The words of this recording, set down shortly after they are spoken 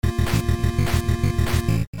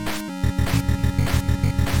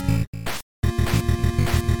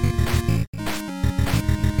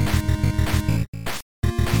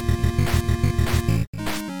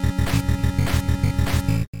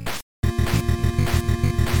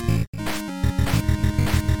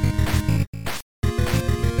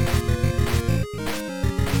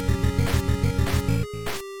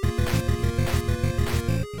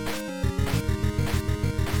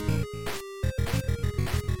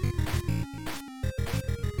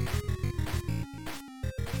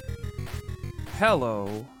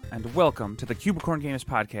Hello, and welcome to the Cubicorn Games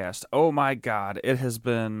podcast. Oh my god, it has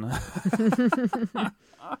been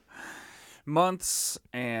months,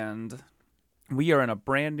 and we are in a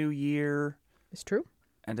brand new year. It's true.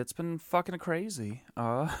 And it's been fucking crazy.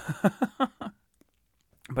 But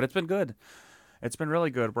it's been good. It's been really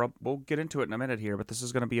good. We'll get into it in a minute here, but this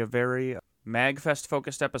is going to be a very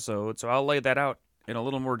MAGFest-focused episode, so I'll lay that out in a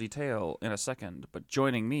little more detail in a second. But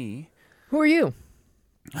joining me... Who are you?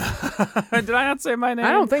 Did I not say my name?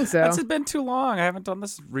 I don't think so. It's been too long. I haven't done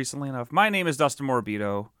this recently enough. My name is Dustin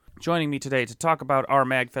Morbido. Joining me today to talk about our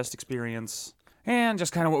MAGFest experience and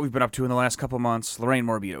just kind of what we've been up to in the last couple months, Lorraine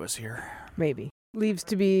Morbido is here. Maybe. Leaves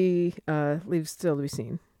still to be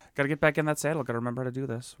seen. Got to get back in that saddle. Got to remember how to do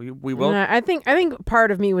this. We will. I think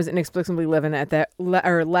part of me was inexplicably living at that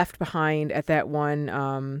or left behind at that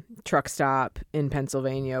one truck stop in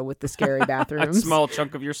Pennsylvania with the scary bathrooms. A small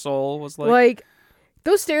chunk of your soul was like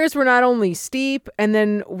those stairs were not only steep, and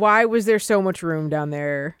then why was there so much room down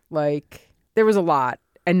there? Like there was a lot,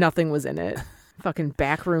 and nothing was in it. Fucking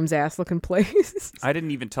back rooms ass looking place. I didn't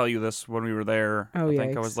even tell you this when we were there. Oh, I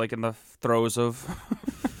think I was like in the throes of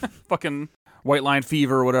fucking white line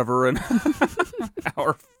fever or whatever, and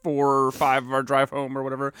hour 4 or 5 of our drive home or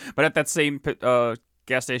whatever. But at that same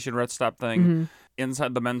gas station red stop thing,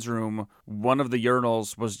 inside the men's room, one of the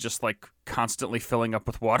urinals was just like constantly filling up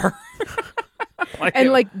with water.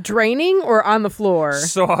 Draining or on the floor.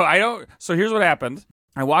 So here's what happened.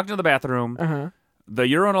 I walked into the bathroom. The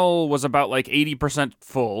urinal was about like 80%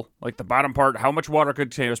 full. Like the bottom part, how much water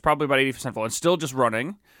could contain, it was probably about 80% full and still just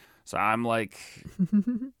running. So I'm like,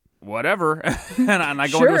 whatever. and I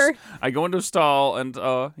go into a stall and,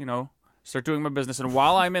 start doing my business. And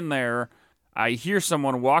while I'm in there, I hear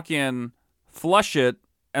someone walk in, flush it,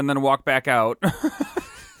 and then walk back out.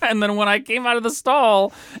 And then when I came out of the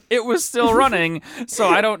stall, it was still running. So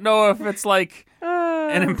I don't know if it's like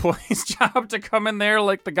an employee's job to come in there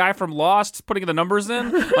like the guy from Lost putting the numbers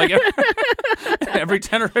in. Like every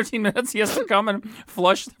 10 or 15 minutes he has to come and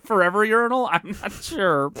flush the forever urinal. I'm not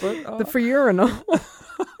sure. But, the for urinal.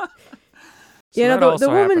 The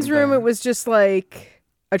women's room, it was just like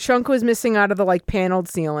a chunk was missing out of the like paneled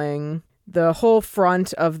ceiling. The whole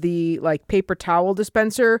front of the like paper towel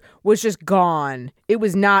dispenser was just gone. It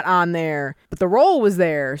was not on there, but the roll was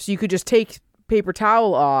there, so you could just take paper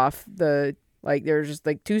towel off. There was just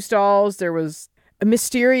like 2 stalls. There was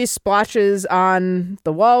mysterious splotches on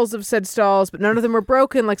the walls of said stalls, but none of them were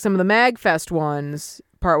broken like some of the MAGFest ones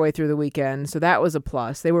partway through the weekend. So that was a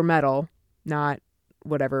plus. They were metal, not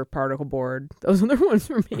whatever particle board those other ones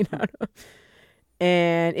were made out of.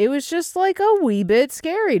 And it was just like a wee bit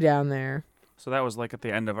scary down there. So that was like at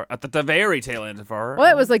the end of at the very tail end of our. Well,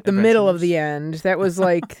 that was like the middle of the end. That was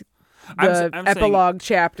like the epilogue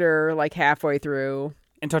chapter, like halfway through.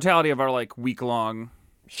 In totality of our like week-long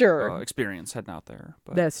experience heading out there.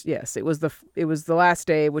 But. It was the last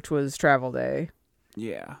day, which was travel day.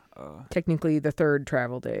 Yeah. Technically the third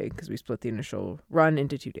travel day because we split the initial run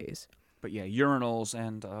into 2 days. But yeah, urinals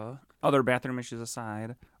and other bathroom issues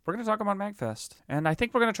aside, we're going to talk about MAGFest. And I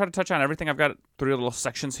think we're going to try to touch on everything. I've got 3 little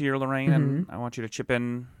sections here, Lorraine, and I want you to chip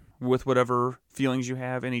in with whatever feelings you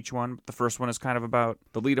have in each one. The first one is kind of about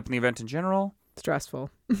the lead up in the event in general. Stressful.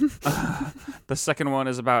 The second one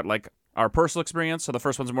is about like our personal experience. So the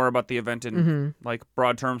first one's more about the event in like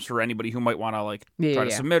broad terms for anybody who might want to like try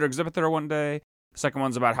to submit or exhibit there one day. The second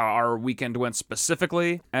one's about how our weekend went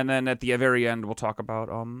specifically. And then at the very end, we'll talk about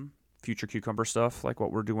future Cucumber stuff, like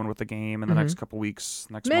what we're doing with the game in the next couple weeks,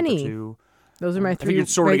 next month or 2. Those are my 3. I think you'd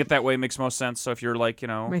sort of get that way. It makes most sense. So if you're like,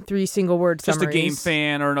 my 3 single-word just summaries. a game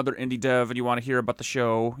fan or another indie dev and you want to hear about the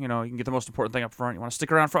show, you can get the most important thing up front. You want to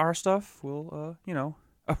stick around for our stuff, we'll,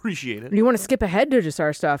 appreciate it. You want to skip ahead to just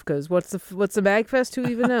our stuff, because what's the MAGFest? Who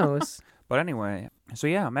even knows? But anyway, so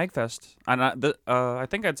yeah, MAGFest. And I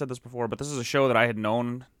think I'd said this before, but this is a show that I had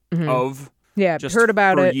known of. Yeah, just heard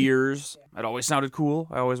about for it. years. It always sounded cool.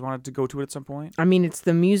 I always wanted to go to it at some point. I mean, it's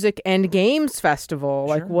the music and games festival.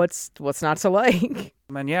 Sure. Like, what's not to like?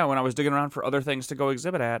 And yeah, when I was digging around for other things to go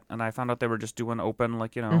exhibit at, and I found out they were just doing open,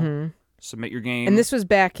 like, submit your game. And this was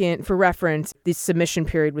back for reference, the submission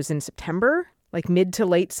period was in September. Like mid to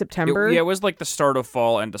late September. It was like the start of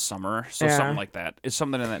fall, end of summer. So something like that. It's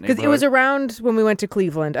something in that neighborhood. Because it was around when we went to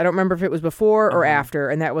Cleveland. I don't remember if it was before or after,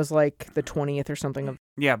 and that was like the 20th or something of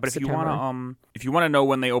but September. if you want to know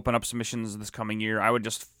when they open up submissions this coming year, I would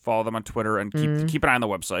just follow them on Twitter and keep an eye on the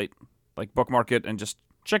website. Like bookmark it and just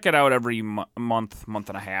check it out every month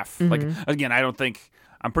and a half. Like again,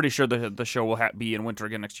 I'm pretty sure the show will be in winter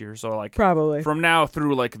again next year. So like probably from now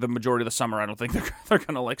through like the majority of the summer, I don't think they're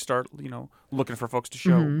gonna like start looking for folks to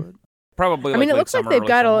show. But Probably. I mean, it looks like they've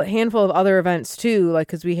got fall. a handful of other events too, like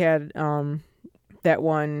because we had that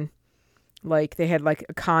one, like they had like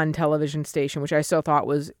a con television station, which I still thought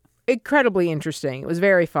was incredibly interesting. It was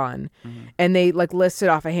very fun, and they like listed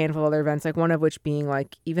off a handful of other events, like one of which being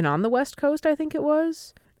like even on the West Coast, I think it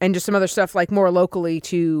was, and just some other stuff like more locally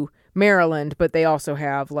to Maryland, but they also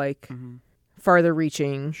have like farther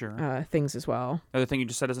reaching things as well. The other thing you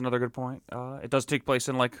just said is another good point. It does take place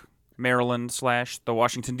in like Maryland / the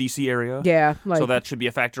Washington D.C. area. Yeah, like, so that should be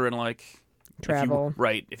a factor in like travel.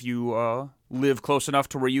 If you live close enough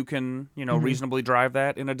to where you can reasonably drive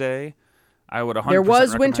that in a day, I would 100%. There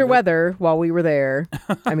was winter it. weather while we were there.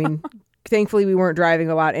 I mean, thankfully we weren't driving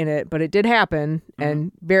a lot in it, but it did happen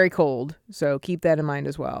and very cold. So keep that in mind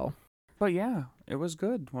as well. But yeah, it was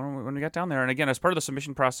good when we got down there. And again, as part of the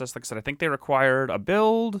submission process, like I said, I think they required a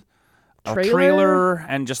build, a trailer,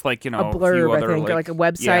 and just like, a blurb, a few other, I think, like a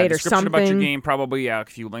website or something about your game, probably, a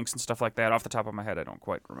few links and stuff like that. Off the top of my head, I don't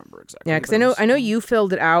quite remember exactly. Yeah, because I know you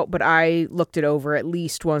filled it out, but I looked it over at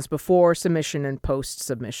least once before submission and post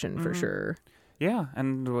submission for sure. Yeah,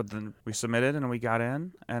 and then we submitted and we got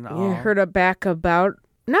in, and heard back about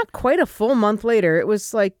not quite a full month later. It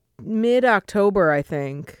was like mid-October, I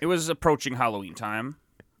think. It was approaching Halloween time.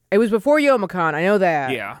 It was before Youmacon, I know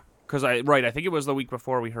that. Yeah. Because I think it was the week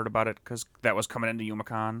before we heard about it, because that was coming into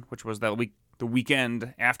Youmacon, which was the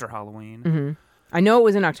weekend after Halloween. Mm-hmm. I know it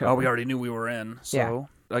was in October. Oh, we already knew we were in. So,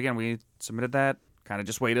 again, we submitted that, kind of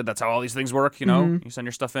just waited. That's how all these things work, you know? You send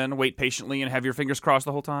your stuff in, wait patiently, and have your fingers crossed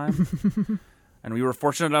the whole time. And we were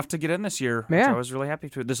fortunate enough to get in this year, which I was really happy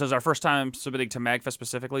to. This is our first time submitting to MAGFest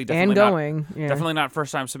specifically. Definitely not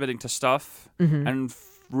first time submitting to stuff. And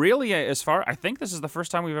really, I think this is the first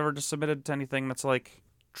time we've ever just submitted to anything that's like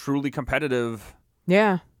truly competitive.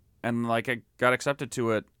 Yeah. And like I got accepted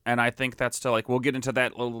to it. And I think that's to like, we'll get into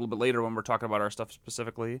that a little bit later when we're talking about our stuff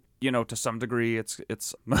specifically. You know, to some degree,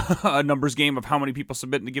 it's a numbers game of how many people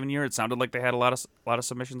submit in a given year. It sounded like they had a lot of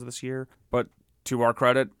submissions this year. But to our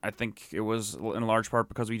credit, I think it was in large part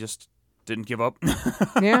because we just didn't give up.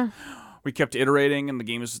 Yeah. We kept iterating, and the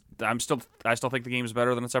game is, I still think the game is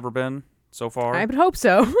better than it's ever been so far. I would hope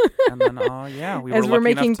so. And then, we as were we're lucky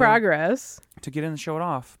making enough progress to get in and show it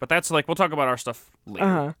off. But that's like, we'll talk about our stuff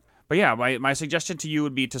later. But yeah, my suggestion to you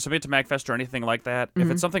would be to submit to MAGFest or anything like that. If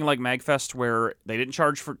it's something like MAGFest where they didn't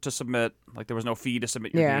charge to submit, like there was no fee to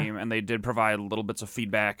submit your game, and they did provide little bits of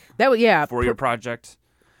feedback for your project.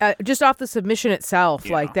 Just off the submission itself,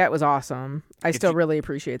 like that was awesome. I still really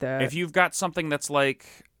appreciate that. If you've got something that's like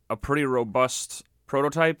a pretty robust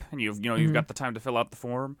prototype and you've got the time to fill out the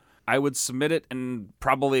form, I would submit it and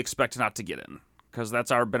probably expect not to get in, because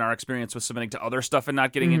that's been our experience with submitting to other stuff and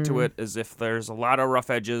not getting into it. Is if there's a lot of rough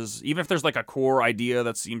edges, even if there's like a core idea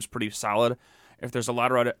that seems pretty solid, if there's a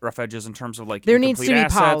lot of rough edges in terms of like there needs to be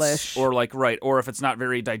assets, polish, or like or if it's not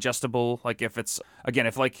very digestible, like if it's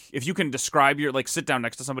if you can describe your sit down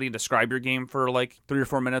next to somebody and describe your game for like 3 or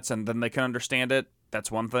 4 minutes and then they can understand it,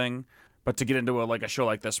 that's one thing. But to get into a show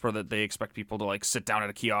like this where they expect people to like sit down at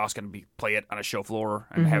a kiosk and play it on a show floor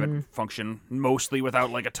and have it function mostly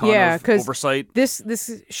without like a ton of oversight. This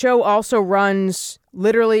show also runs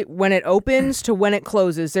literally when it opens to when it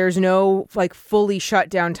closes. There's no like fully shut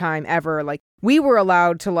down time ever. Like we were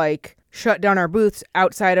allowed to like shut down our booths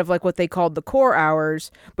outside of like what they called the core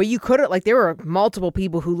hours, but you couldn't, like there were multiple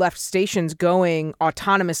people who left stations going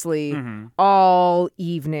autonomously all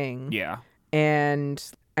evening. Yeah. And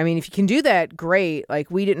I mean, if you can do that, great. Like,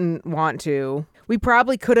 we didn't want to. We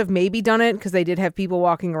probably could have maybe done it because they did have people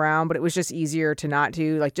walking around, but it was just easier to not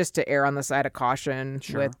do, like, just to err on the side of caution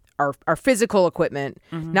with our physical equipment.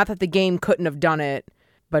 Not that the game couldn't have done it,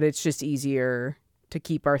 but it's just easier to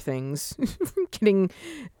keep our things getting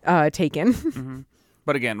taken.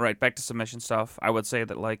 But again, back to submission stuff. I would say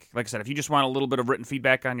that, like I said, if you just want a little bit of written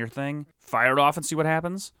feedback on your thing, fire it off and see what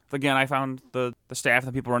happens. Again, I found the staff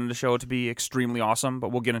and the people running the show to be extremely awesome,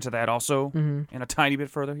 but we'll get into that also in a tiny bit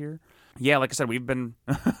further here. Yeah, like I said, we've been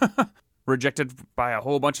rejected by a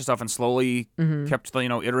whole bunch of stuff and slowly kept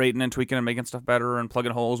iterating and tweaking and making stuff better and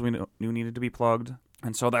plugging holes we knew needed to be plugged.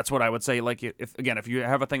 And so that's what I would say. Like, if you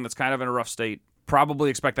have a thing that's kind of in a rough state, probably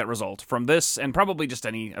expect that result from this, and probably just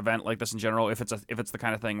any event like this in general. If it's the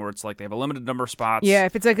kind of thing where it's like they have a limited number of spots. Yeah,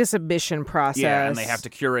 if it's like a submission process. Yeah, and they have to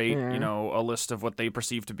curate, a list of what they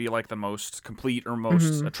perceive to be like the most complete or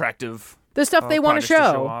most attractive. The stuff they want to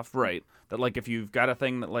show off. Right. That like if you've got a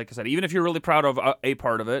thing that, like I said, even if you're really proud of a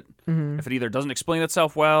part of it, if it either doesn't explain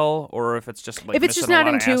itself well or if it's just like if it's just not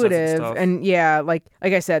intuitive, and like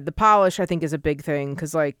I said, the polish I think is a big thing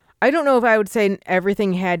because like I don't know if I would say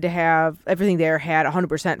everything there had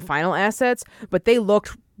 100% final assets, but they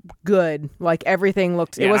looked good. Like everything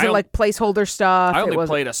looked. It wasn't like placeholder stuff. I only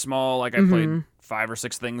played a small. Like I played 5 or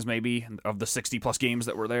 6 things maybe of the 60 plus games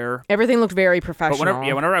that were there. Everything looked very professional.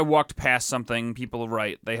 But whenever I walked past something, people were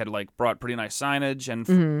right. They had like brought pretty nice signage,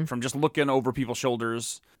 and from just looking over people's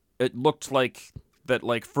shoulders, it looked like that.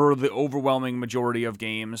 Like for the overwhelming majority of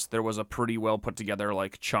games, there was a pretty well put together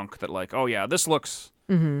like chunk that like, oh yeah, this looks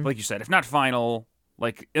like you said, if not final,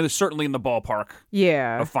 like it is certainly in the ballpark.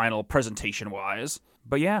 Yeah, of final presentation wise.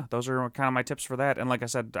 But yeah, those are kind of my tips for that. And like I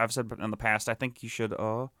said, I've said in the past, I think you should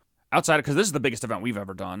outside because this is the biggest event we've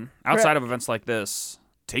ever done. Outside of events like this,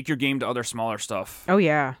 take your game to other smaller stuff. Oh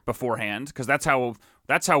yeah, beforehand, because that's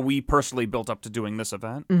how we personally built up to doing this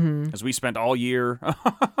event. As we spent all year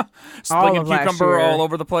slinging cucumber all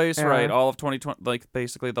over the place, right? All of 2020, like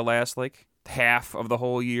basically the last like half of the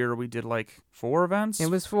whole year, we did like 4 events. It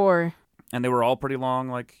was 4, and they were all pretty long,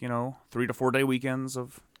 like 3 to 4 day weekends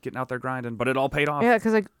of getting out there grinding, but it all paid off. Yeah,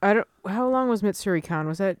 because like how long was Mitsuri-Con?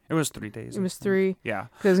 Was that? It was 3 days. It was 3. Yeah,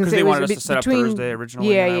 because they wanted us to set up Thursday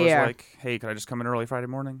originally. Yeah, and I was like, hey, could I just come in early Friday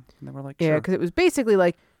morning? And they were like, sure. Yeah, because it was basically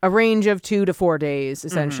like a range of 2 to 4 days,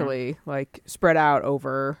 essentially, like spread out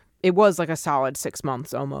over. It was like a solid 6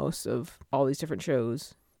 months almost of all these different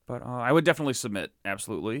shows. But I would definitely submit,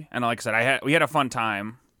 absolutely. And like I said, we had a fun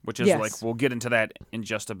time. Which is like, we'll get into that in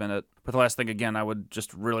just a minute. But the last thing, again, I would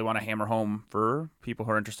just really want to hammer home for people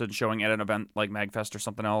who are interested in showing at an event like MAGFest or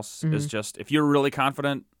something else, is just, if you're really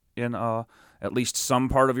confident in at least some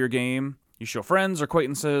part of your game, you show friends or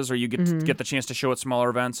acquaintances, or you get the chance to show at smaller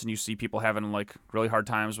events, and you see people having like really hard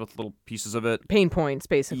times with little pieces of it. Pain points,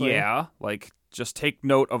 basically. Yeah, like just take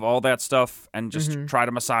note of all that stuff and just try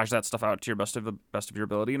to massage that stuff out to your best of your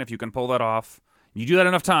ability. And if you can pull that off, you do that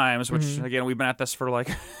enough times, which, again, we've been at this for like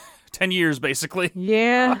 10 years, basically.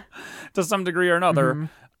 Yeah. To some degree or another.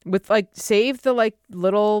 With, like, save the, like,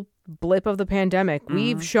 little blip of the pandemic.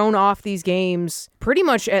 We've shown off these games pretty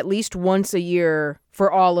much at least once a year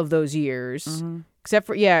for all of those years. Except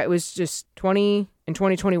for, it was just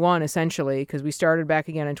 2021, essentially, because we started back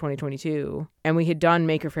again in 2022. And we had done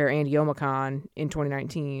Maker Faire and Youmacon in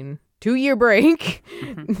 2019. 2-year break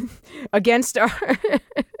against our...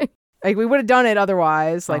 Like, we would have done it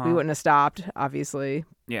otherwise. Like, we wouldn't have stopped, obviously.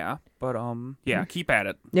 Yeah, but, keep at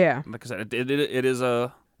it. Yeah. Like I said, it's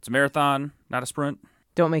a marathon, not a sprint.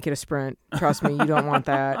 Don't make it a sprint. Trust me, you don't want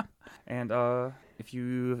that. And if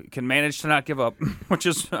you can manage to not give up, which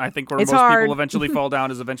is, I think, where most hard. people eventually fall down,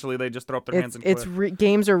 is eventually they just throw up their hands and quit.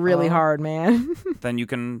 Games are really hard, man. Then you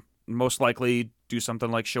can most likely do something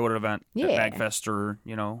like show at an event at MAGFest or,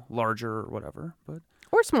 larger or whatever, but...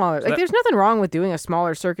 Or smaller. So like, there's nothing wrong with doing a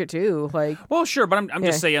smaller circuit, too. Like, well, sure, but I'm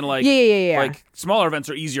just saying, like, like, smaller events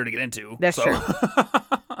are easier to get into. That's true.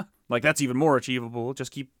 Like, that's even more achievable.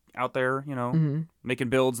 Just keep out there, making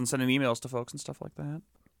builds and sending emails to folks and stuff like that.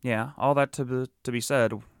 Yeah, all that to be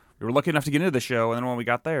said. We were lucky enough to get into the show, and then when we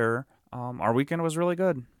got there, our weekend was really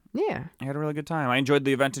good. Yeah. I had a really good time. I enjoyed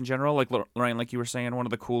the event in general. Like, Lorraine, like you were saying, one of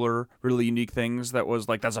the cooler, really unique things that was,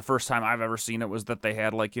 like, that's the first time I've ever seen it, was that they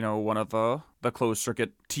had, like, one of the closed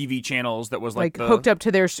circuit TV channels that was, like hooked up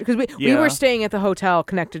to their... Because we were staying at the hotel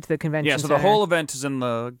connected to the convention center. The whole event is in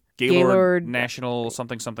the Gaylord National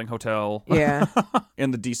something Hotel. Yeah.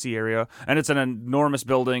 In the D.C. area. And it's an enormous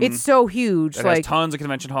building. It's so huge. It has tons of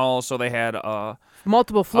convention halls, so they had...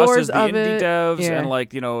 multiple floors us as the of indie it. devs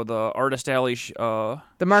and the artist alley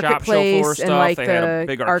the marketplace shop show floor stuff. And like they had a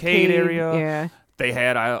big arcade area. Yeah. They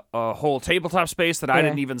had a whole tabletop space that I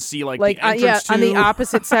didn't even see the entrance to. On the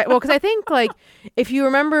opposite side. Well, because I think if you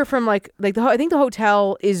remember from I think the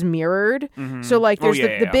hotel is mirrored. So there's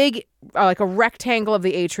the big a rectangle of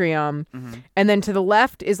the atrium, and then to the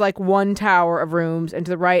left is one tower of rooms, and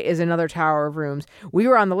to the right is another tower of rooms. We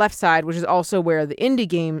were on the left side, which is also where the indie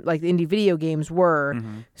game, the indie video games were.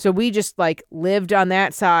 So we just lived on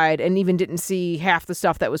that side and even didn't see half the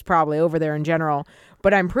stuff that was probably over there in general.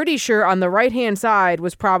 But I'm pretty sure on the right-hand side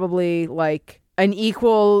was probably, an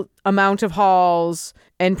equal amount of halls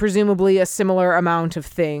and presumably a similar amount of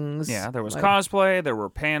things. Yeah, there was cosplay, there were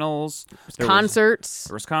panels. There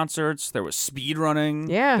was concerts, there was speed running.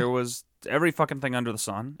 Yeah. There was every fucking thing under the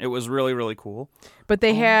sun. It was really, really cool. But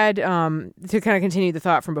they had, to kind of continue the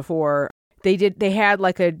thought from before, they had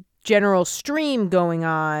a general stream going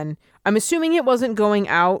on. I'm assuming it wasn't going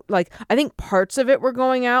out. I think parts of it were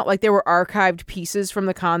going out. There were archived pieces from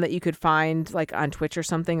the con that you could find on Twitch or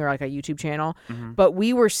something, or a YouTube channel. But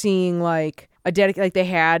we were seeing they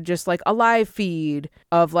had just like a live feed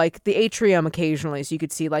of like the atrium occasionally, so you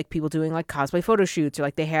could see like people doing like cosplay photo shoots, or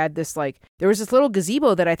like they had this like there was this little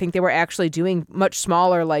gazebo that I think they were actually doing much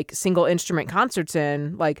smaller like single instrument concerts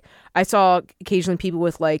in. Like I saw occasionally people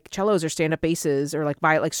with like cellos or stand-up basses or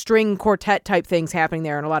like string quartet type things happening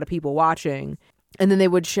there, and a lot of people watching. And then they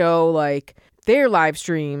would show like their live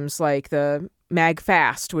streams, like the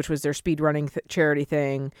MAGFest, which was their speedrunning charity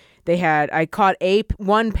thing. I caught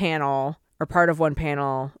one panel or part of one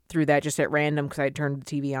panel through that just at random because I had turned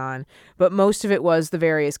the TV on. But most of it was the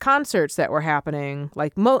various concerts that were happening.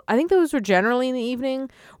 Like I think those were generally in the evening.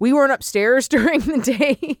 We weren't upstairs during the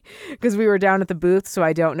day because we were down at the booth, so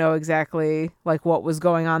I don't know exactly like what was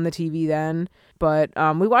going on the TV then. But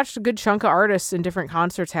we watched a good chunk of artists and different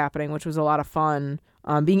concerts happening, which was a lot of fun.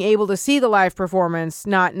 Being able to see the live performance,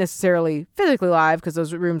 not necessarily physically live, because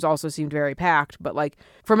those rooms also seemed very packed, but like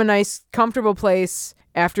from a nice, comfortable place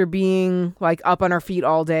after being like up on our feet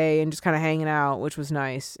all day and just kind of hanging out, which was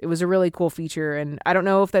nice. It was a really cool feature, and I don't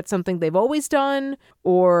know if that's something they've always done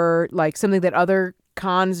or like something that other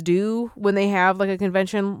cons do when they have like a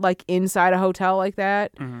convention like inside a hotel like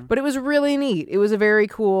that. But it was really neat. It was a very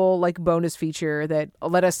cool like bonus feature that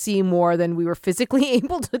let us see more than we were physically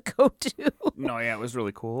able to go to. No, yeah, it was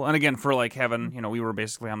really cool. And again, for like having, we were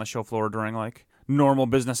basically on the show floor during like normal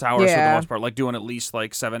business hours for the most part, like doing at least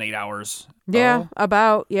like 7-8 hours.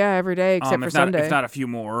 Every day except for Sunday. If not a few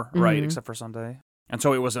more, right, except for Sunday. And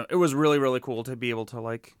so it was really, really cool to be able to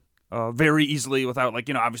like very easily without like,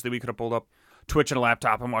 obviously we could have pulled up Twitch and a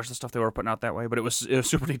laptop and watch the stuff they were putting out that way, but it was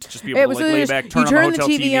super neat to just be able to like lay back, turn on the hotel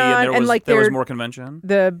TV, and there was more convention.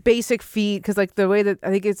 The basic feed, because like the way that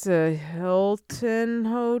I think it's a Hilton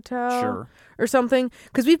hotel or something,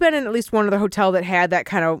 because we've been in at least one other hotel that had that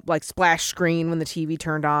kind of like splash screen when the TV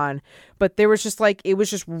turned on, but there was just like it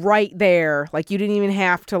was just right there, like you didn't even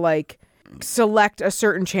have to like select a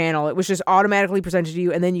certain channel. It was just automatically presented to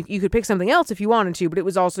you, and then you could pick something else if you wanted to, but it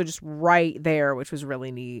was also just right there, which was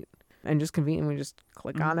really neat. And just convenient, we just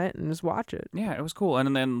click on it and just watch it. Yeah, it was cool.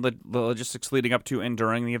 And then the logistics leading up to and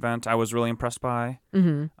during the event, I was really impressed by.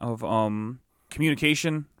 Of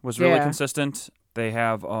communication was really consistent. They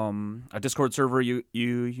have a Discord server you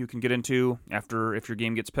can get into if your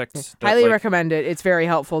game gets picked. Highly recommend it. It's very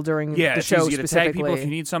helpful during the show it's easy to tag people if you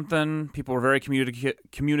need something. People were very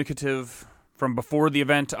communicative. From before the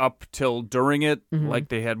event up till during it, like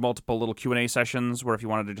they had multiple little Q&A sessions where if you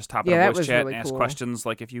wanted to just hop in a voice chat and ask questions,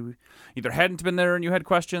 like if you either hadn't been there and you had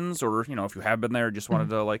questions, or if you have been there just wanted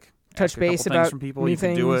to like touch base about from people, you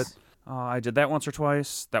can do it. I did that once or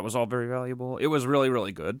twice. That was all very valuable. It was really,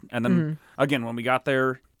 really good. And then again, when we got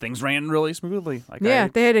there, things ran really smoothly.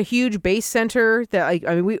 They had a huge base center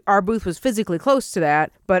that our booth was physically close to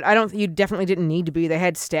that, but you definitely didn't need to be. They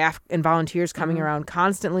had staff and volunteers coming around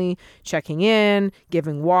constantly, checking in,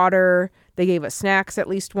 giving water. They gave us snacks at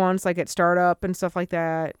least once, like at startup and stuff like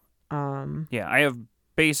that. I have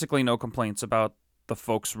basically no complaints about the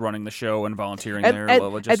folks running the show and volunteering there.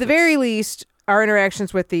 At the very least, our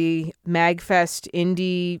interactions with the MAGFest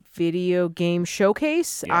Indie Video Game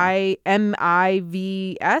Showcase, MIVS.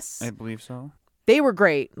 I believe so. They were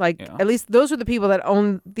great. At least those were the people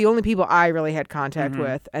the only people I really had contact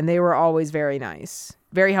with, and they were always very nice.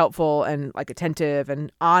 Very helpful and like attentive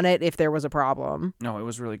and on it if there was a problem. No, it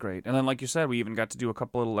was really great. And then like you said, we even got to do a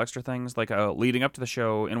couple little extra things like leading up to the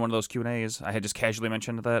show in one of those Q&As. I had just casually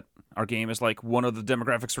mentioned that our game is like one of the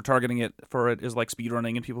demographics we're targeting it is like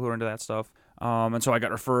speedrunning and people who are into that stuff. And so I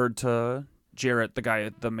got referred to Jarrett,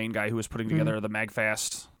 the main guy who was putting together the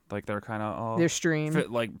MAGFest, like their kind of their stream,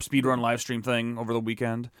 like speedrun live stream thing over the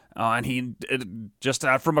weekend. And he just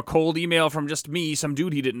from a cold email from just me, some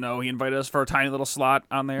dude he didn't know, he invited us for a tiny little slot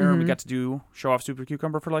on there, and we got to show off Super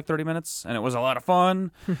Cucumber for like 30 minutes, and it was a lot of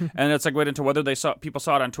fun. And it's like went into whether people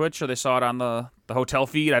saw it on Twitch or they saw it on the hotel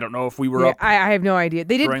feed. I don't know if we were up. I have no idea.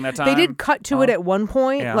 They did during that time. They did cut to it at one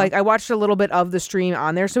point. Yeah. Like I watched a little bit of the stream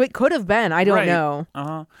on there, so it could have been. I don't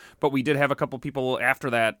know. But we did have a couple people after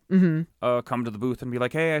that come to the booth and be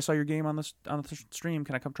like, "Hey, I saw your game on the stream.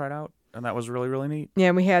 Can I come try it out?" And that was really, really neat. Yeah,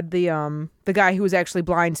 and we had the guy who was actually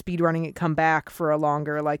blind speedrunning it come back for a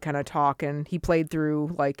longer like kind of talk, and he played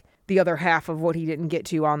through like the other half of what he didn't get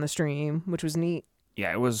to on the stream, which was neat.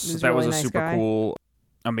 Yeah, that was a nice super cool,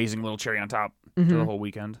 amazing little cherry on top to the whole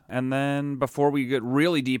weekend. And then before we get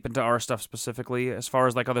really deep into our stuff specifically, as far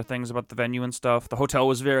as like other things about the venue and stuff, the hotel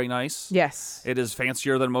was very nice. Yes. It is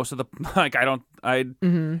fancier than most of the,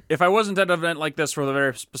 if I wasn't at an event like this for the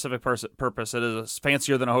very specific purpose, it is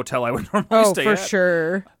fancier than a hotel I would normally stay at. Oh, for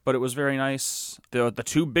sure. But it was very nice. The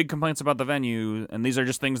two big complaints about the venue, and these are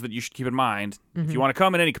just things that you should keep in mind, if you want to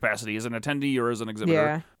come in any capacity, as an attendee or as an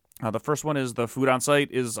exhibitor, The first one is the food on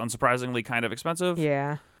site is unsurprisingly kind of expensive.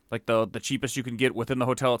 Yeah. Like the cheapest you can get within the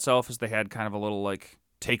hotel itself is they had kind of a little like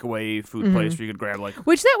takeaway food place where you could grab like,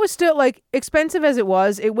 which that was still like expensive as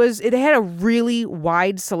it had a really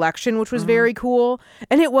wide selection, which was very cool,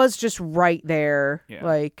 and it was just right there. Yeah.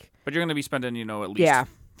 Like, but you're gonna be spending at least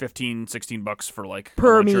 $15-$16 for like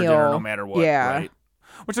per lunch meal, or dinner, no matter what. Yeah. Right?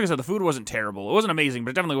 Which, like I said, the food wasn't terrible. It wasn't amazing,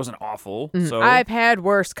 but it definitely wasn't awful. So I've had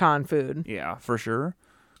worse con food. Yeah, for sure.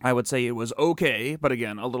 I would say it was okay, but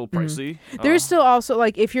again, a little pricey. There's still also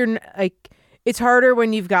like if you're like. It's harder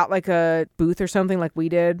when you've got like a booth or something like we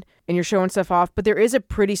did and you're showing stuff off, but there is a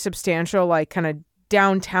pretty substantial like kind of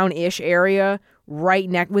downtown-ish area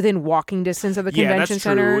right within walking distance of the convention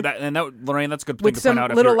center. Yeah, that's true. Lorraine, that's a good thing with to point out.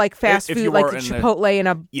 With some little like fast food, like the Chipotle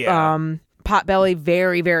and a Potbelly,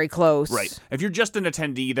 very, very close. Right. If you're just an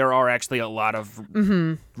attendee, there are actually a lot of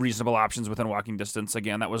reasonable options within walking distance.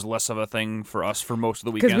 Again, that was less of a thing for us for most of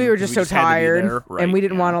the weekend. Because we were just so tired, and we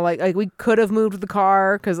didn't want to like we could have moved the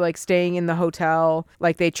car because like staying in the hotel,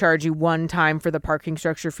 like they charge you one time for the parking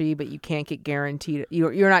structure fee, but you can't get guaranteed.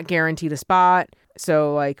 You're not guaranteed a spot.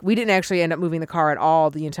 So, like, we didn't actually end up moving the car at all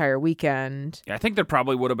the entire weekend. Yeah, I think there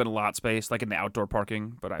probably would have been a lot of space, like in the outdoor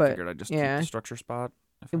parking, but I figured I'd just keep the structure spot.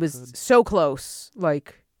 It was so close,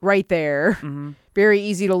 like, right there. Very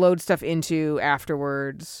easy to load stuff into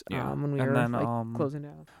afterwards when we were closing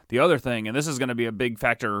down. The other thing, and this is going to be a big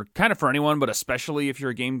factor kind of for anyone, but especially if you're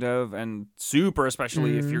a game dev and super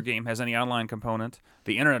especially if your game has any online component,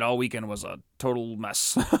 the internet all weekend was a total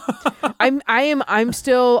mess. I'm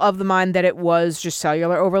still of the mind that it was just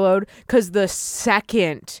cellular overload because the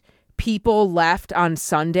second people left on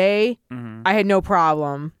Sunday, I had no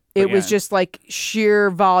problem. It was just like sheer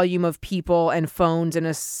volume of people and phones in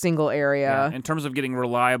a single area. Yeah, in terms of getting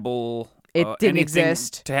reliable, it didn't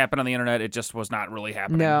exist to happen on the internet. It just was not really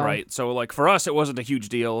happening, right? So, like for us, it wasn't a huge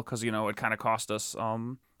deal because it kind of cost us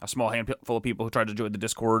a small handful of people who tried to join the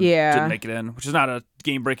Discord didn't make it in, which is not a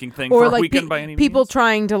game-breaking thing for a weekend by any means. People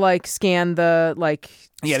trying to like scan the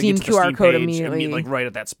Steam QR code immediately, like right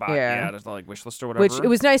at that spot. To like wish list or whatever. Which it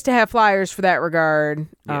was nice to have flyers for that regard.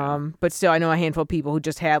 But still, I know a handful of people who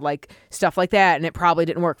just had like stuff like that, and it probably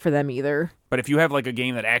didn't work for them either. But if you have like a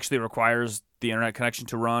game that actually requires the internet connection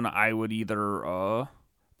to run, I would either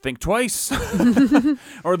think twice,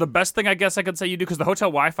 or the best thing I guess I could say you do, because the hotel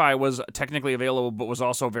Wi-Fi was technically available, but was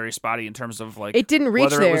also very spotty in terms of like it didn't reach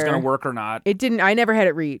whether it was going to work or not. It didn't. I never had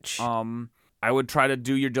it reach. I would try to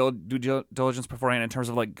do your due diligence beforehand in terms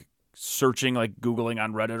of like searching, like Googling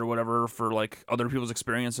on Reddit or whatever for like other people's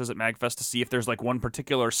experiences at MAGFest to see if there's like one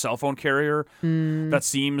particular cell phone carrier that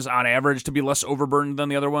seems on average to be less overburdened than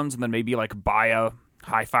the other ones, and then maybe like buy a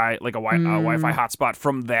hi-fi, like a Wi-Fi hotspot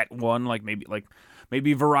from that one. Like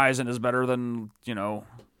maybe Verizon is better than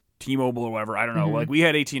T-Mobile or whatever. I don't know. Like we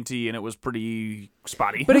had AT&T and it was pretty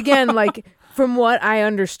spotty. But again, like from what I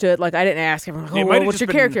understood, like I didn't ask everyone, what's your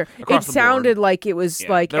character? It sounded like it was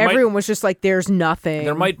like everyone was just like, there's nothing.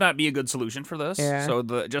 There might not be a good solution for this. Yeah. So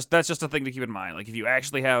that's just a thing to keep in mind. Like if you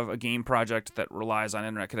actually have a game project that relies on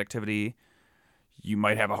internet connectivity, you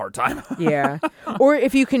might have a hard time. Yeah. Or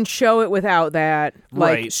if you can show it without that,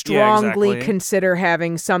 like strongly consider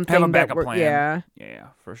having something. Have a backup plan. Yeah,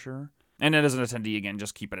 for sure. And as an attendee, again,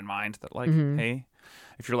 just keep it in mind that, like, hey,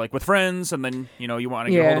 if you're like with friends and then you want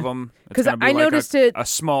to get hold of them, it's going to be noticed a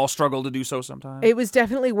small struggle to do so sometimes. It was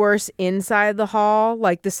definitely worse inside the hall.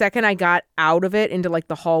 Like the second I got out of it into like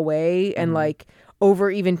the hallway and like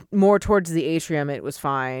over even more towards the atrium, it was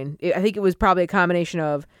fine. I think it was probably a combination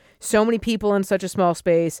of so many people in such a small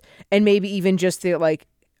space and maybe even just the like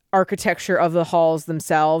architecture of the halls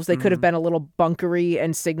themselves. They could have been a little bunkery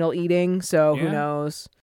and signal eating. So who knows?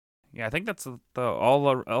 Yeah, I think that's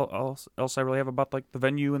all else I really have about like the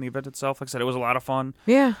venue and the event itself. Like I said, it was a lot of fun.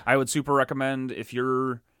 Yeah, I would super recommend if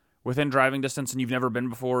you're within driving distance and you've never been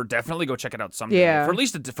before, definitely go check it out someday. Yeah, for at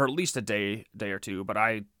least a day or two. But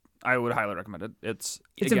I would highly recommend it. It's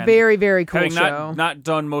again, a very, very cool having show. Not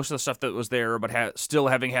done most of the stuff that was there, but still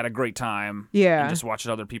having had a great time. Yeah, and just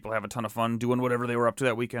watching other people have a ton of fun doing whatever they were up to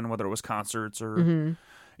that weekend, whether it was concerts or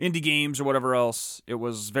indie games or whatever else. It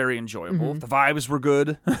was very enjoyable. The vibes were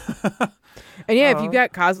good. And yeah, if you've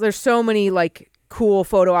got there's so many like cool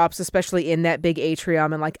photo ops, especially in that big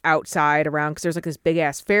atrium and like outside around, because there's like this big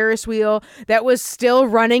ass Ferris wheel that was still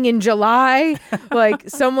running in July. Like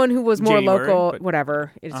someone who was more local,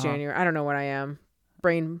 whatever. It's January. I don't know when I am.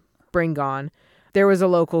 Brain gone. There was a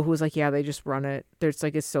local who was like, yeah, they just run it. There's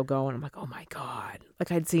like, it's still going. I'm like, oh my God.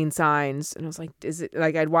 Like I'd seen signs and I was like, is it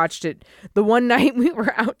like I'd watched it the one night we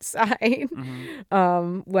were outside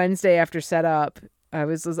Wednesday after setup. I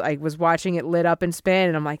was watching it lit up and spin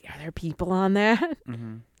and I'm like, are there people on that?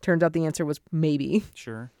 Turns out the answer was maybe.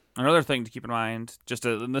 Sure. Another thing to keep in mind,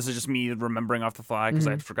 and this is just me remembering off the fly because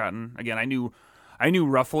I'd forgotten. Again, I knew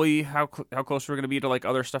roughly how close we were going to be to like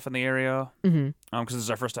other stuff in the area because this is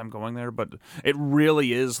our first time going there, but it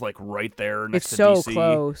really is like right there next to DC. It's so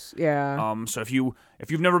close, yeah. So if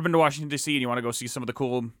you've never been to Washington D.C. and you want to go see some of the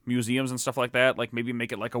cool museums and stuff like that, like maybe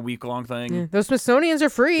make it like a week-long thing. Yeah. Those Smithsonian's are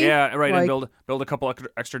free. Yeah, right, and build a couple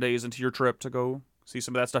extra days into your trip to go see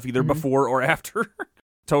some of that stuff either before or after.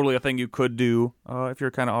 Totally a thing you could do if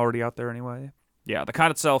you're kind of already out there anyway. Yeah, the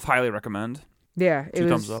con itself, highly recommend. Yeah, Two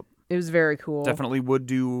thumbs up. It was very cool. Definitely would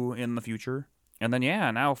do in the future. And then, yeah,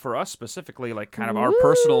 now for us specifically, like kind of our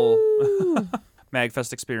personal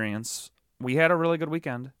MAGFest experience, we had a really good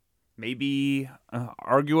weekend. Maybe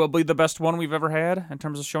arguably the best one we've ever had in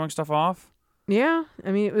terms of showing stuff off. Yeah,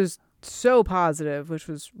 I mean, it was so positive, which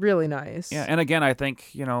was really nice. Yeah, and again, I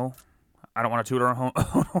think, I don't want to toot our own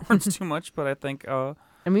horns too much, but I think...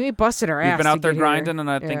 I mean, we busted our ass. We've been out there grinding, here.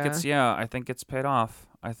 And I think I think it's paid off.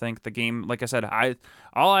 I think the game, like I said,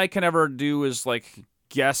 all I can ever do is like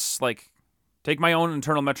guess, like take my own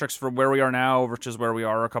internal metrics for where we are now versus where we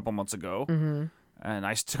are a couple months ago. Mm-hmm.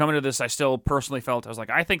 And coming to this, I still personally felt I was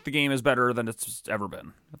like, I think the game is better than it's ever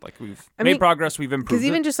been. Like we've made progress, we've improved. Because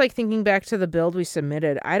even just like thinking back to the build we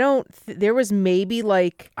submitted, there was maybe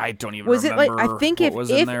like I don't even was remember. It like I think if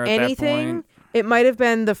anything, it might have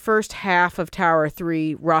been the first half of Tower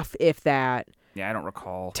 3, rough if that. Yeah, I don't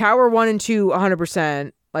recall. Tower 1 and 2,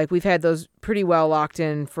 100%. Like, we've had those pretty well locked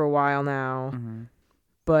in for a while now. Mm-hmm.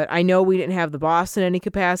 But I know we didn't have the boss in any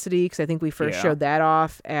capacity because I think we first showed that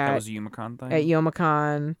off that was a Youmacon thing. At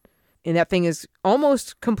Youmacon. And that thing is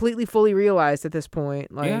almost completely fully realized at this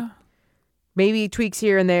point. Like, maybe tweaks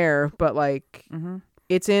here and there, but, like,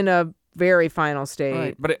 it's in a very final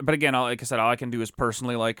state. Right. But again, like I said, all I can do is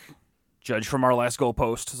personally, like... judge from our last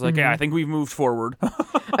goalpost. It's like, I think we've moved forward.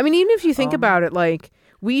 I mean, even if you think about it, like,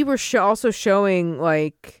 we were also showing,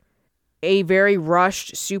 like, a very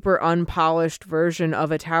rushed, super unpolished version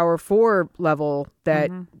of a Tower 4 level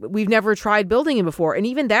that we've never tried building in before. And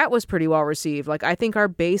even that was pretty well received. Like, I think our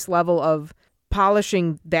base level of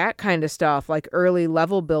polishing that kind of stuff, like early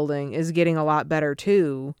level building, is getting a lot better,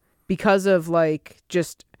 too, because of, like,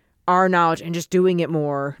 just our knowledge and just doing it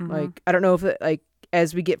more. Like, I don't know if it, like,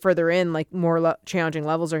 as we get further in, like more challenging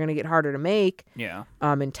levels are going to get harder to make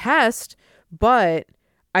and test. But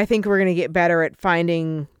I think we're going to get better at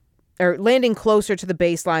finding or landing closer to the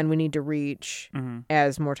baseline we need to reach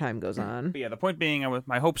as more time goes on. But yeah, the point being,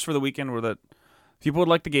 my hopes for the weekend were that people would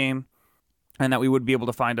like the game and that we would be able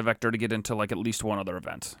to find a vector to get into like at least one other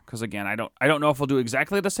event. Because again, I don't know if we'll do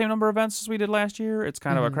exactly the same number of events as we did last year. It's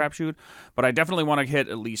kind of a crapshoot. But I definitely want to hit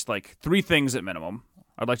at least like 3 things at minimum.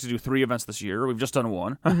 I'd like to do 3 events this year. We've just done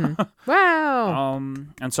 1. Wow.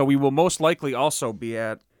 And so we will most likely also be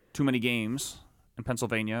at Too Many Games in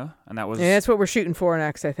Pennsylvania, and that was that's what we're shooting for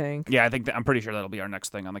next, I think. Yeah, I'm pretty sure that'll be our next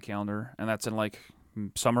thing on the calendar, and that's in like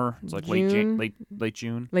summer. It's like June? late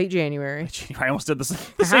June, late January. I almost did the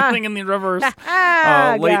same thing in the reverse.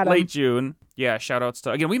 Late June. Yeah, shout outs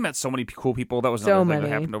to, again, we met so many cool people. That was another thing that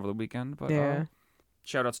happened over the weekend. But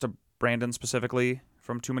shout outs to Brandon specifically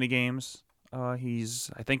from Too Many Games.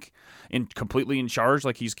 He's, I think, completely in charge.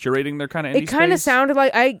 Like, he's curating their kind of indie space. It kind of sounded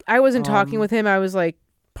like, I wasn't talking with him. I was, like,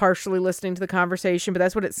 partially listening to the conversation, but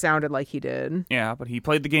that's what it sounded like he did. Yeah, but he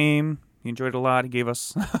played the game. He enjoyed it a lot. He gave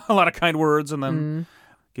us a lot of kind words and then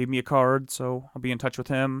gave me a card, so I'll be in touch with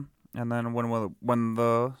him. And then when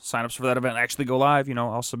the signups for that event actually go live,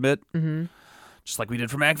 I'll submit, just like we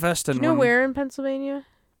did for MAGFest. And do you know where in Pennsylvania?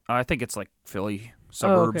 I think it's, like, Philly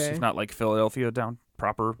suburbs, if not, like, Philadelphia down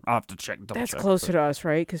proper. I'll have to check. That's closer to us,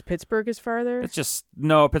 right? Because Pittsburgh is farther? It's just,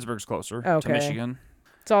 no, Pittsburgh's closer to Michigan.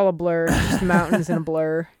 It's all a blur. Just mountains and a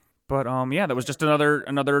blur. But, yeah, that was just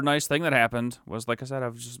another nice thing that happened. Was, like I said,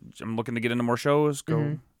 I'm looking to get into more shows,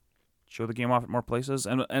 go show the game off at more places.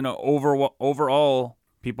 And overall,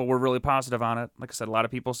 people were really positive on it. Like I said, a lot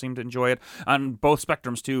of people seemed to enjoy it on both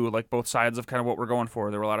spectrums, too, like both sides of kind of what we're going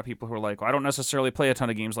for. There were a lot of people who were like, well, I don't necessarily play a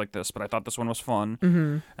ton of games like this, but I thought this one was fun.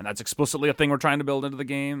 And that's explicitly a thing we're trying to build into the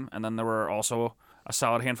game. And then there were also a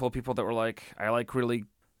solid handful of people that were like, I like really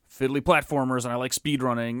fiddly platformers and I like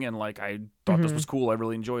speedrunning, and like I thought this was cool. I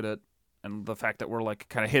really enjoyed it. And the fact that we're like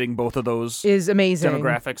kind of hitting both of those is amazing.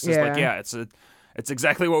 Demographics is like, it's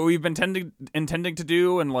exactly what we've been intending to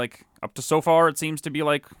do, and like up to so far, it seems to be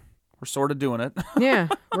like we're sort of doing it. Yeah,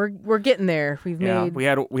 we're getting there. We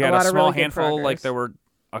had a small handful. Like there were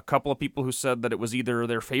a couple of people who said that it was either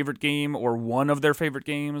their favorite game or one of their favorite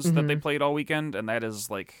games that they played all weekend, and that is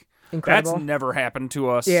like incredible. That's never happened to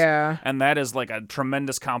us. Yeah, and that is like a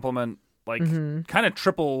tremendous compliment like kind of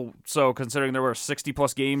triple so considering there were 60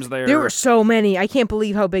 plus games there. There were so many. I can't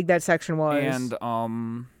believe how big that section was.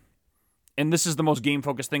 And this is the most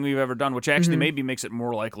game-focused thing we've ever done, which actually maybe makes it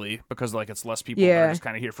more likely because, like, it's less people that are just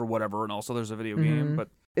kind of here for whatever, and also there's a video game. But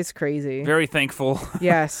it's crazy. Very thankful.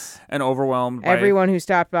 Yes. And overwhelmed by everyone who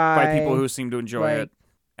stopped by people who seem to enjoy it.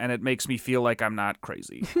 And it makes me feel like I'm not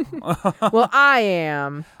crazy. Well, I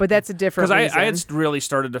am, but that's a different reason. Because I had really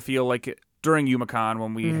started to feel like during UMACon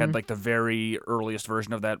when we had, like, the very earliest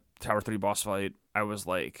version of that Tower 3 boss fight, I was,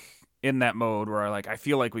 like, in that mode where I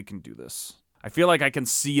feel like we can do this. I feel like I can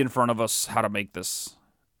see in front of us how to make this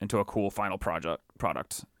into a cool final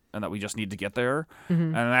product, and that we just need to get there.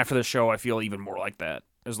 And then after the show, I feel even more like that.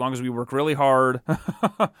 As long as we work really hard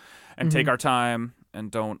and take our time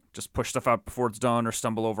and don't just push stuff out before it's done or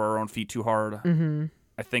stumble over our own feet too hard,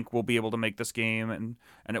 I think we'll be able to make this game and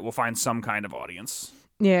it will find some kind of audience.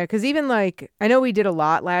 Yeah, because even like, I know we did a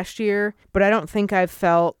lot last year, but I don't think I've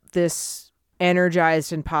felt this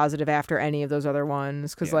energized and positive after any of those other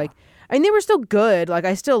ones. Because like, I mean, they were still good. Like,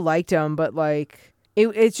 I still liked them, but like,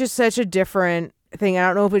 it's just such a different thing. I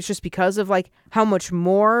don't know if it's just because of like how much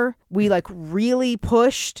more we like really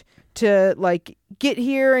pushed to like get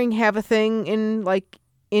here and have a thing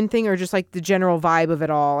in thing, or just like the general vibe of it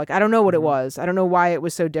all. Like, I don't know what it was. I don't know why it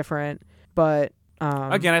was so different, but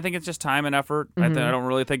again, I think it's just time and effort. I don't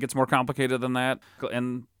really think it's more complicated than that.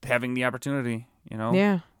 And having the opportunity, you know.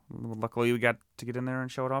 Yeah. Luckily, we got to get in there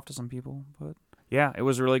and show it off to some people, but. Yeah, it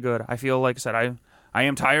was really good. I feel like I said I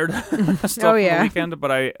am tired still from the weekend,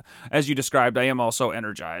 but as you described, I am also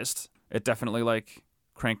energized. It definitely like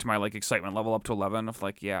cranked my like excitement level up to 11 of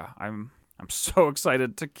like, yeah, I'm so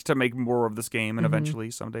excited to make more of this game and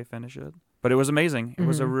eventually someday finish it. But it was amazing. It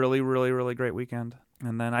was a really, really, really great weekend.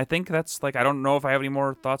 And then I think that's like, I don't know if I have any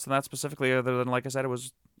more thoughts on that specifically other than like I said, it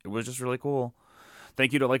was just really cool.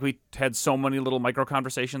 Thank you to like we had so many little micro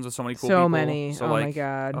conversations with so many cool people. So many. So, oh like, my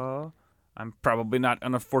God. I'm probably not,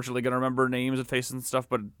 unfortunately, going to remember names and faces and stuff,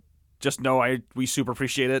 but just know we super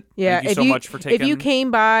appreciate it. Yeah, Thank you so much for taking... If you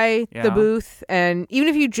came by the booth, and even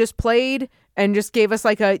if you just played and just gave us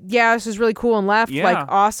like this is really cool and left, like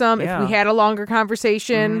awesome. Yeah. If we had a longer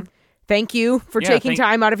conversation, thank you for taking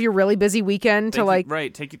time out of your really busy weekend to like...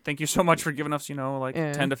 Thank you so much for giving us,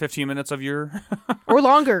 10 to 15 minutes of your... or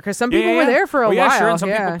longer, because some people were there for a while. Yeah, sure, and some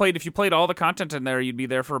people played... If you played all the content in there, you'd be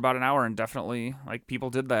there for about an hour, and definitely, like, people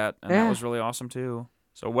did that, and that was really awesome, too.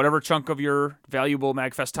 So whatever chunk of your valuable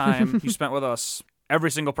MAGFest time you spent with us,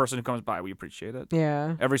 every single person who comes by, we appreciate it.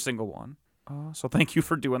 Yeah. Every single one. So thank you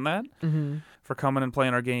for doing that, for coming and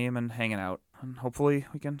playing our game and hanging out. And hopefully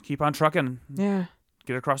we can keep on trucking. Yeah.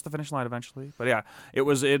 Get across the finish line eventually. But yeah,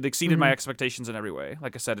 it exceeded my expectations in every way.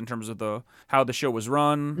 Like I said, in terms of how the show was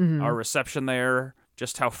run, our reception there,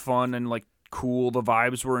 just how fun and like cool the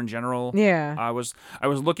vibes were in general. Yeah. I was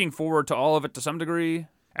looking forward to all of it to some degree.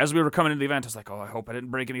 As we were coming into the event, I was like, I hope I didn't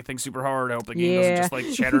break anything super hard. I hope the game doesn't just like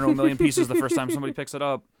shatter into a million pieces the first time somebody picks it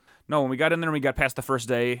up. No, when we got in there and we got past the first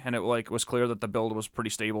day, and it like was clear that the build was pretty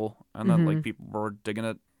stable, and that like people were digging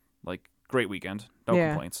it. Like, great weekend, no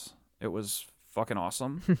complaints. It was fucking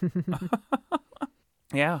awesome.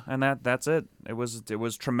 Yeah, and that's it. It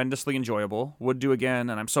was tremendously enjoyable. Would do again,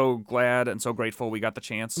 and I'm so glad and so grateful we got the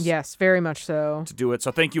chance. Yes, very much so. To do it.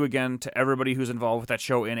 So thank you again to everybody who's involved with that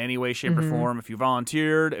show in any way, shape, or form. If you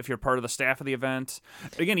volunteered, if you're part of the staff of the event.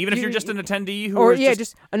 Again, even if you're just an attendee who or is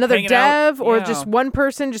just another dev out, or just one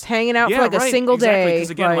person just hanging out for like a single day. Because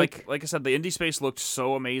again, like I said, the indie space looked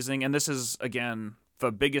so amazing, and this is again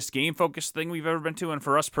the biggest game focused thing we've ever been to, and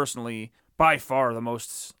for us personally, by far the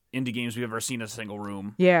most indie games we've ever seen in a single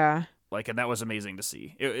room. Yeah. Like, and that was amazing to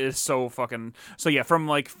see. It is so fucking... So yeah,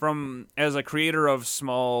 from as a creator of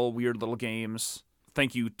small, weird little games,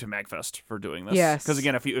 thank you to MAGFest for doing this. Yes. Because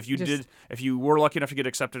again, if you were lucky enough to get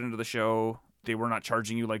accepted into the show, they were not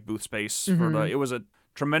charging you like booth space for it was a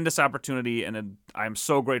tremendous opportunity, and I'm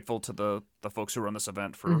so grateful to the folks who run this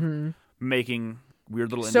event for making weird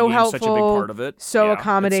little indie games helpful, such a big part of it. So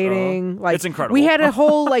accommodating. It's incredible. We had a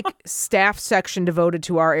whole like staff section devoted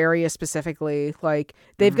to our area specifically. Like,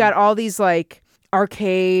 they've got all these like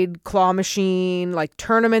arcade, claw machine, like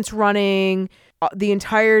tournaments running, the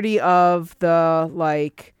entirety of the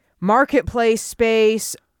like marketplace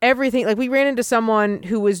space, everything. Like, we ran into someone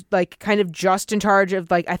who was like kind of just in charge of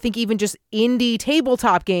like, I think even just indie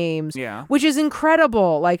tabletop games, which is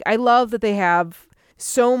incredible. Like, I love that they have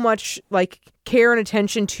so much like care and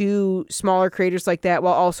attention to smaller creators like that,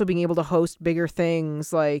 while also being able to host bigger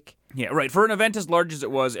things. Like, yeah, right. For an event as large as it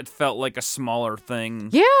was, it felt like a smaller thing.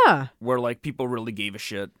 Yeah. Where like people really gave a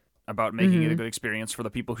shit. about making it a good experience for the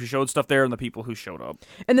people who showed stuff there and the people who showed up.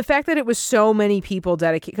 And the fact that it was so many people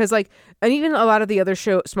dedicated, because like, and even a lot of the other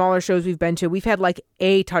smaller shows we've been to, we've had like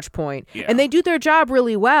a touch point, and they do their job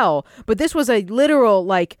really well. But this was a literal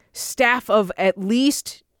like staff of at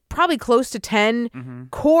least probably close to 10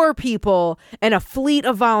 core people and a fleet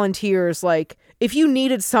of volunteers. Like, if you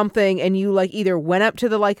needed something and you like either went up to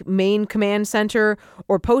the like main command center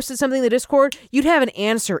or posted something in the Discord, you'd have an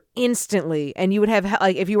answer instantly, and you would have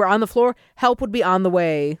like, if you were on the floor, help would be on the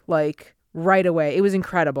way like right away. It was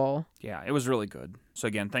incredible. Yeah, it was really good. So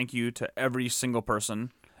again, thank you to every single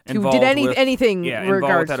person who involved did involved anything with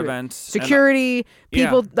that to event. Security,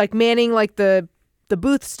 people like manning like the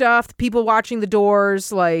booth stuff, people watching the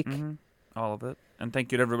doors, like all of it. And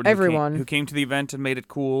thank you to everybody who came to the event and made it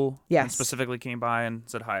cool. Yes. And specifically came by and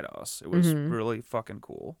said hi to us. It was really fucking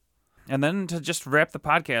cool. And then to just wrap the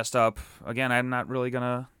podcast up, again, I'm not really going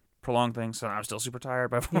to prolong things, so I'm still super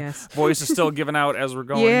tired. My voice is still giving out as we're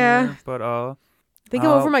going here. But I think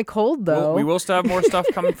I'm over my cold, though. We will still have more stuff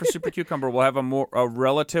coming for Super Cucumber. We'll have a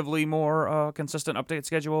relatively more consistent update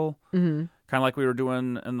schedule. Kind of like we were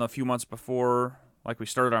doing in the few months before, like we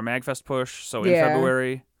started our MAGFest push. So in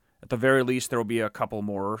February, at the very least, there will be a couple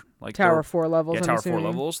more like Tower 4 levels. Yeah, Tower 4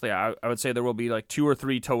 levels. Yeah, I would say there will be like 2 or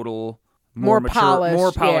 3 total more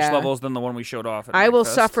polished levels than the one we showed off at I will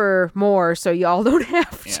MAGFest. Suffer more, so y'all don't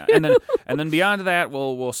have to. Yeah, and then beyond that,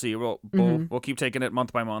 we'll see. We'll keep taking it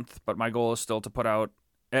month by month. But my goal is still to put out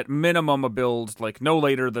at minimum a build like no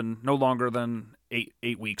longer than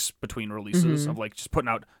eight weeks between releases of like just putting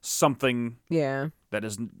out something. That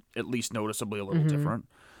is at least noticeably a little different.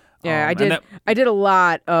 Yeah, I did a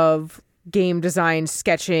lot of game design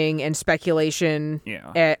sketching and speculation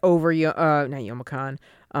at over not YomaCon,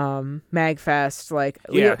 MAGFest. Like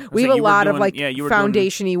we have a lot of like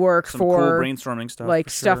foundation-y work some for cool brainstorming stuff, like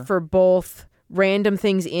stuff for both random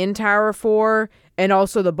things in Tower 4 and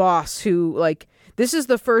also the boss. Who like this is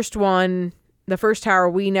the first tower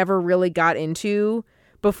we never really got into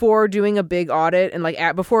before doing a big audit and like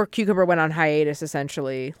before Cucumber went on hiatus.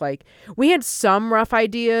 Essentially, like we had some rough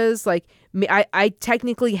ideas. Like I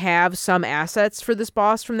technically have some assets for this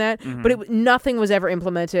boss from that, but nothing was ever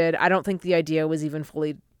implemented. I don't think the idea was even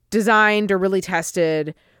fully designed or really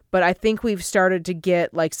tested. But I think we've started to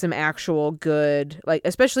get like some actual good, like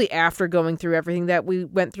especially after going through everything that we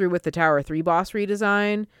went through with the Tower 3 boss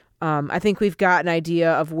redesign. I think we've got an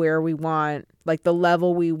idea of where we want, like the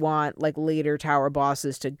level we want, like later tower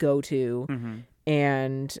bosses to go to.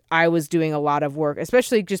 And I was doing a lot of work,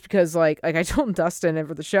 especially just because like I told Dustin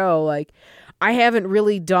over the show, like I haven't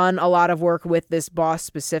really done a lot of work with this boss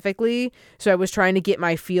specifically. So I was trying to get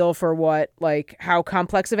my feel for how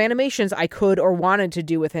complex of animations I could or wanted to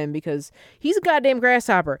do with him, because he's a goddamn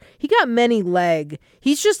grasshopper. He got many leg.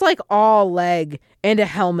 He's just like all leg and a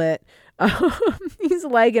helmet. He's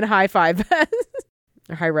leg and high five vest.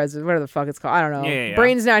 Or high res, whatever the fuck it's called. I don't know. Yeah.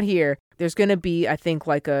 Brain's not here. There's going to be, I think,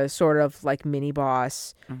 like a sort of like mini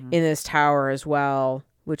boss in this tower as well,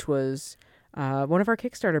 which was one of our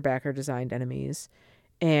Kickstarter backer designed enemies.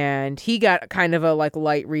 And he got kind of a like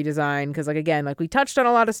light redesign because like, again, like we touched on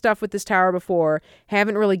a lot of stuff with this tower before,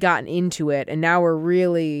 haven't really gotten into it. And now we're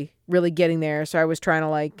really, really getting there. So I was trying to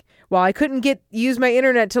like, while I couldn't use my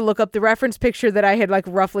internet to look up the reference picture that I had like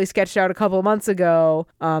roughly sketched out a couple of months ago,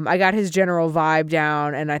 I got his general vibe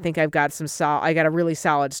down, and I think I've got I got a really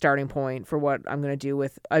solid starting point for what I'm going to do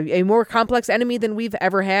with a more complex enemy than we've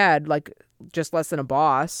ever had, like just less than a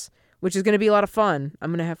boss, which is going to be a lot of fun.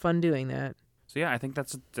 I'm going to have fun doing that. So yeah, I think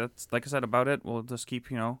that's like I said about it. We'll just keep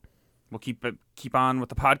we'll keep on with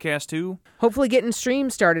the podcast too. Hopefully getting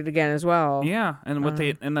streams started again as well. Yeah, and with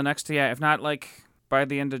in the next if not like by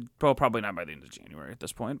the end of probably not by the end of January at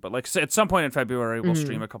this point, but like at some point in February we'll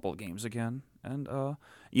stream a couple of games again, and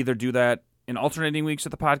either do that in alternating weeks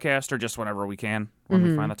of the podcast or just whenever we can when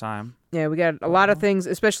we find the time. Yeah, we got a lot of things,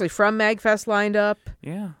 especially from MAGFest lined up.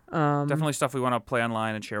 Yeah, definitely stuff we want to play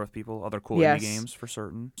online and share with people. Other cool indie games for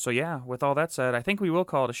certain. So yeah, with all that said, I think we will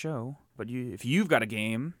call it a show. But if you've got a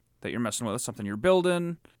game that you're messing with, something you're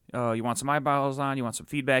building, you want some eyeballs on, you want some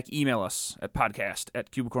feedback, email us at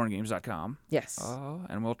podcast@cubicorngames.com. Yes.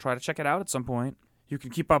 And we'll try to check it out at some point. You can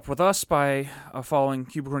keep up with us by following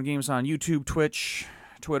Cubicorn Games on YouTube, Twitch,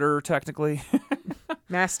 Twitter, technically.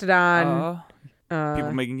 Mastodon.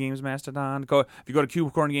 People Making Games Mastodon. If you go to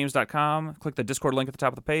cubicorngames.com, click the Discord link at the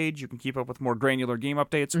top of the page. You can keep up with more granular game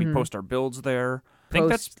updates. We post our builds there. I think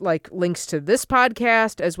that's like links to this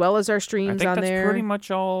podcast as well as our streams on there. I think that's pretty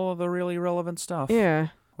much all the really relevant stuff. Yeah.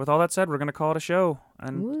 With all that said, we're going to call it a show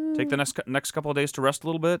and take the next couple of days to rest a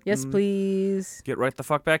little bit. Yes, please. Get right the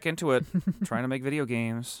fuck back into it. Trying to make video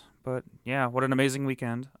games. But yeah, what an amazing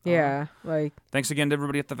weekend. Yeah, like thanks again to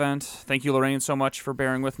everybody at the event. Thank you, Lorraine, so much for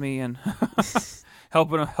bearing with me and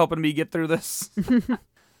helping me get through this.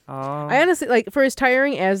 I honestly, like, for as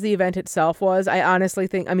tiring as the event itself was, I honestly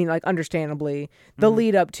think, I mean, like, understandably, the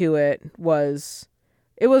lead up to it was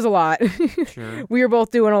a lot. Sure. We were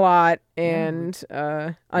both doing a lot, and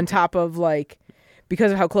on top of, like,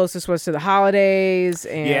 because of how close this was to the holidays.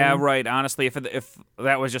 And yeah, right. Honestly, if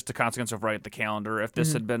that was just a consequence of the calendar, if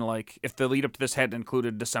this had been like, if the lead up to this hadn't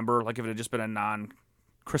included December, like if it had just been a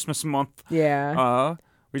non-Christmas month, we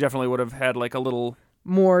definitely would have had like a little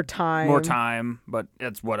more time. But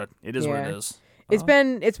it's what it is. What it is. It's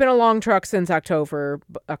been a long truck since October,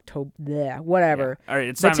 whatever. Yeah. All right,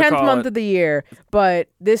 it's the time to 10th call month it. of the year. But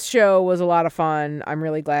this show was a lot of fun. I'm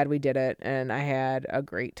really glad we did it, and I had a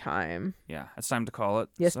great time. Yeah, it's time to call it.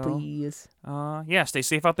 Yes, please. Stay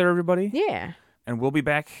safe out there, everybody. Yeah. And we'll be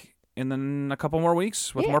back in a couple more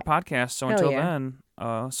weeks with more podcasts. So until then,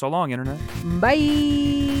 so long, Internet.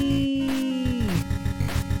 Bye.